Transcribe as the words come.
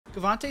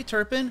KaVontae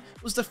Turpin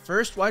was the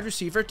first wide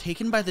receiver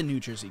taken by the New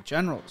Jersey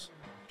Generals.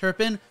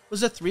 Turpin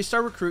was a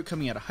 3-star recruit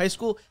coming out of high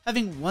school,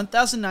 having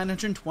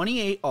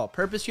 1,928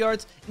 all-purpose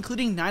yards,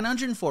 including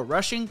 904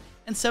 rushing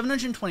and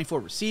 724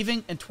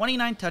 receiving and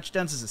 29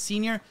 touchdowns as a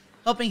senior,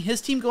 helping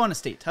his team go on a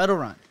state title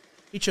run.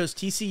 He chose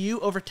TCU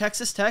over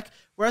Texas Tech,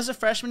 where as a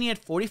freshman he had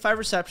 45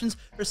 receptions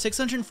for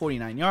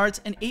 649 yards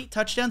and 8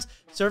 touchdowns,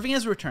 serving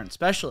as a return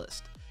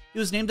specialist. He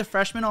was named a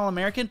freshman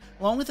All-American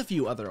along with a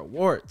few other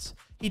awards.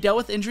 He dealt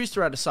with injuries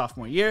throughout his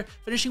sophomore year,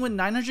 finishing with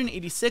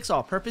 986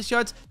 all-purpose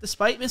yards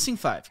despite missing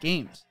 5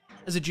 games.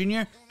 As a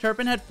junior,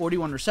 Turpin had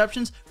 41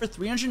 receptions for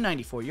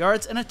 394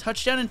 yards and a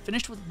touchdown and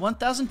finished with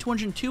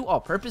 1,202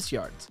 all-purpose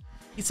yards.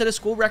 He set a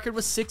school record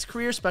with 6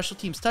 career special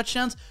teams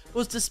touchdowns, but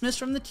was dismissed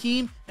from the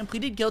team and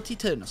pleaded guilty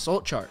to an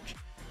assault charge.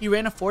 He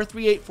ran a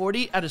 4.38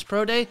 40 at his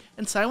pro day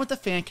and signed with the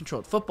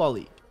fan-controlled football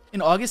league.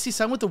 In August, he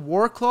signed with the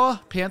Warclaw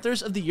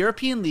Panthers of the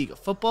European League of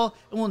Football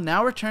and will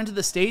now return to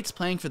the States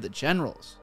playing for the Generals.